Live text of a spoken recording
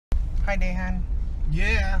Hi, Dayhan.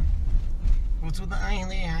 Yeah. What's with the eye,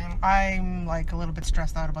 Dayhan? I'm like a little bit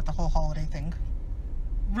stressed out about the whole holiday thing.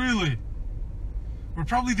 Really? We're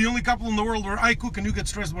probably the only couple in the world where I cook and you get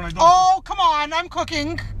stressed when I don't. Oh, come on, I'm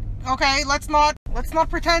cooking. Okay, let's not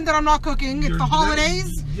pretend that I'm not cooking. It's the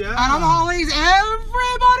holidays. Yeah. And on the holidays,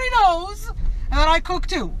 everybody knows that I cook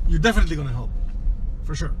too. You're definitely gonna help.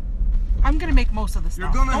 For sure. I'm gonna make most of the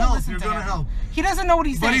stuff. You're gonna Don't help. listen You're to gonna him. help. He doesn't know what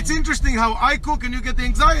he's saying. But it's interesting how I cook and you get the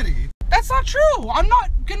anxiety. That's not true. I'm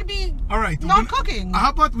not gonna be not cooking. How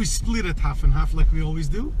about we split it half and half like we always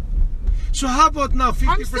do? So how about now 50%?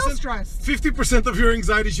 I'm still stressed. 50% of your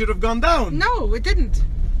anxiety should have gone down. No, it didn't.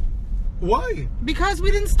 Why? Because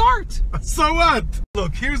we didn't start. So what?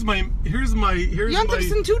 Look, here's my.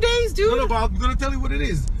 Yontif's in 2 days, dude. No, but I'm gonna tell you what it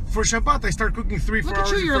is. For Shabbat, I start cooking 3-4 hours. Look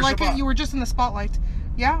at you, you're before like Shabbat. you were just in the spotlight.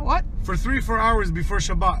 Yeah, what? For 3-4 hours before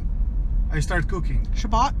Shabbat, I start cooking.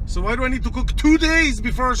 Shabbat? So why do I need to cook 2 days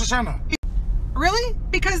before Rosh Hashanah? Really?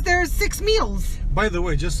 Because there's 6 meals. By the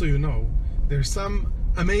way, just so you know, there's some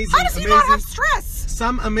amazing. How does he not have stress?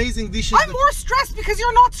 Some amazing dishes. I'm more stressed because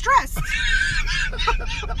you're not stressed.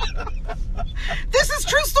 This is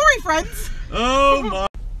true story, friends. Oh my!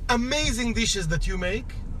 Amazing dishes that you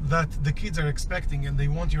make that the kids are expecting and they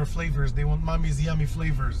want your flavors. They want mommy's yummy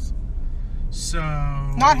flavors. So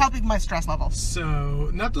not helping my stress level. So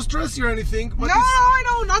not to stress you or anything. But no, I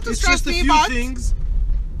know, not to stress me. It's just a few things.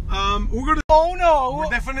 We're gonna. Oh no! We're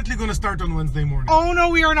definitely gonna start on Wednesday morning. Oh no,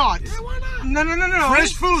 we are not. Yeah, why not? No.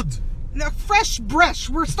 Fresh food. No, fresh bresh.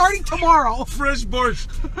 We're starting tomorrow. Fresh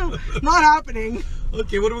borscht. Not happening.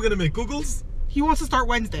 Okay, what are we gonna make? Kugels? He wants to start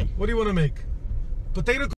Wednesday. What do you want to make?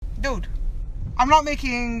 Potato. Dude, I'm not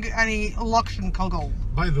making any Lakshan kugel.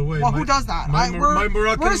 By the way, well, who does that? My Moroccan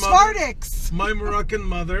we're mother. Spartaks. My Moroccan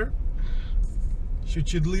mother. She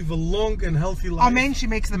should live a long and healthy life. Amen. She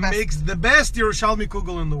makes the best. Makes the best Yerushalmi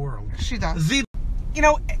kugel in the world. She does. You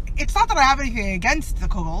know, it's not that I have anything against the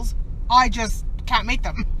kugels. I just can't make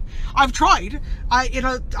them. I've tried. I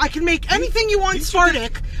can make anything you want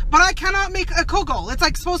Spartak, but I cannot make a kugel. It's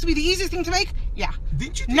like supposed to be the easiest thing to make. Yeah.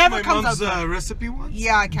 Didn't you take Never my comes mom's out recipe once?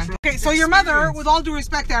 Yeah, I can. Okay, so your mother, with all due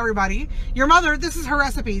respect to everybody, your mother, this is her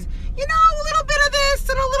recipes. You know, a little bit of this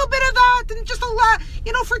and a little bit of that, and just a lot,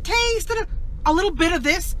 you know, for taste, and a little bit of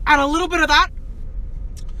this and a little bit of that.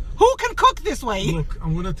 Who can cook this way? Look,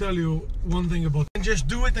 I'm gonna tell you one thing about it. And just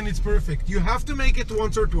do it and it's perfect. You have to make it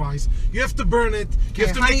once or twice. You have to burn it. You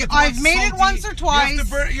have to make it once. I've made it once or twice.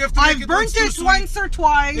 You have to I've burnt it once or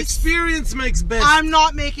twice. Experience makes best. I'm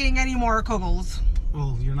not making any more kugels.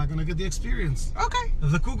 Well, you're not gonna get the experience. Okay.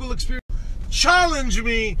 The kugel experience. Challenge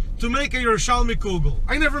me to make a Yerushalmi kugel.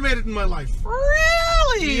 I never made it in my life.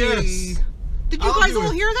 Really? Yes. Did you guys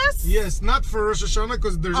all hear this? Yes, not for Rosh Hashanah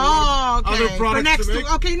because there's a lot of other products to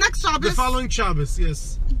make. Okay, next Shabbos. The following Shabbos,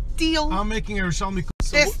 yes. Deal. I'm making a Yerushalmi kugel.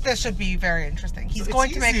 So this should be very interesting. He's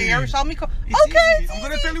going to make a Yerushalmi kugel. Okay, I'm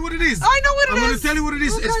going to tell you what it is. I know what it is. I'm going to tell you what it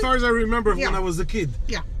is as far as I remember when I was a kid.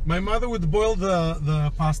 Yeah. My mother would boil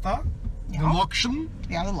the pasta, the lakshan.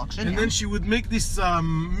 Yeah, the lakshan. And then she would make this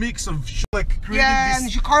mix of like creating this.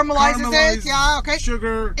 And she caramelizes it. Yeah, okay.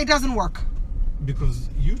 Sugar. It doesn't work. Because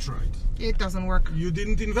you tried. It doesn't work. You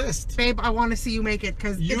didn't invest. Babe, I want to see you make it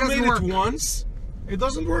because it doesn't work. You made it once. It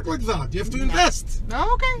doesn't work like that. You have to invest.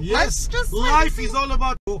 Okay. Yes. Life is all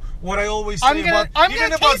about what I always say I'm gonna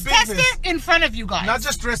test it in front of you guys. Not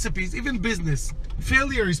just recipes, even business.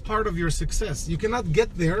 Failure is part of your success. You cannot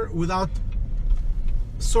get there without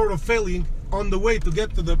sort of failing on the way to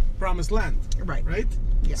get to the promised land. Right. Right?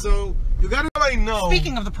 Yeah. So you gotta know.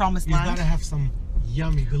 Speaking of the promised land. You gotta have some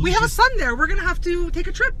yummy, delicious. We have a son there. We're gonna have to take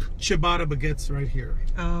a trip. Ciabatta baguettes right here.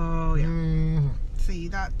 Oh yeah. See,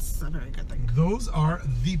 that's a very good thing. Those are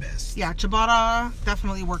the best. Yeah, ciabatta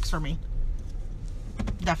definitely works for me.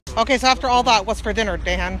 Definitely. Okay, so after all that, what's for dinner,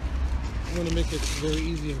 Dayhan? I'm gonna make it very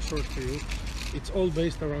easy and short for you. It's all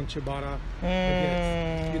based around ciabatta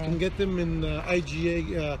baguettes. You can get them in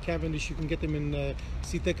IGA Cavendish. You can get them in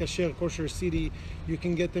Site Kasher, Kosher City. You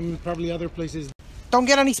can get them in probably other places. Don't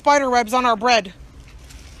get any spider webs on our bread.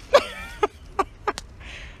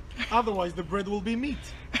 Otherwise, the bread will be meat.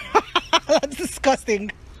 That's disgusting.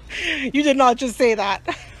 You did not just say that.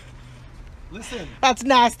 Listen. That's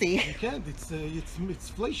nasty. You can't. It's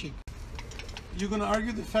fleshy. You're gonna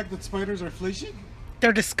argue the fact that spiders are fleshy?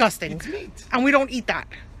 They're disgusting. It's meat. And we don't eat that.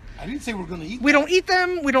 I didn't say we're gonna eat. We don't eat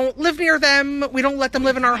them. We don't live near them. We don't let them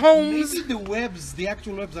live in our homes. Maybe the webs, the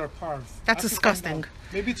actual webs, are part. That's disgusting.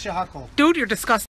 Maybe it's shahakal. Dude, you're disgusting.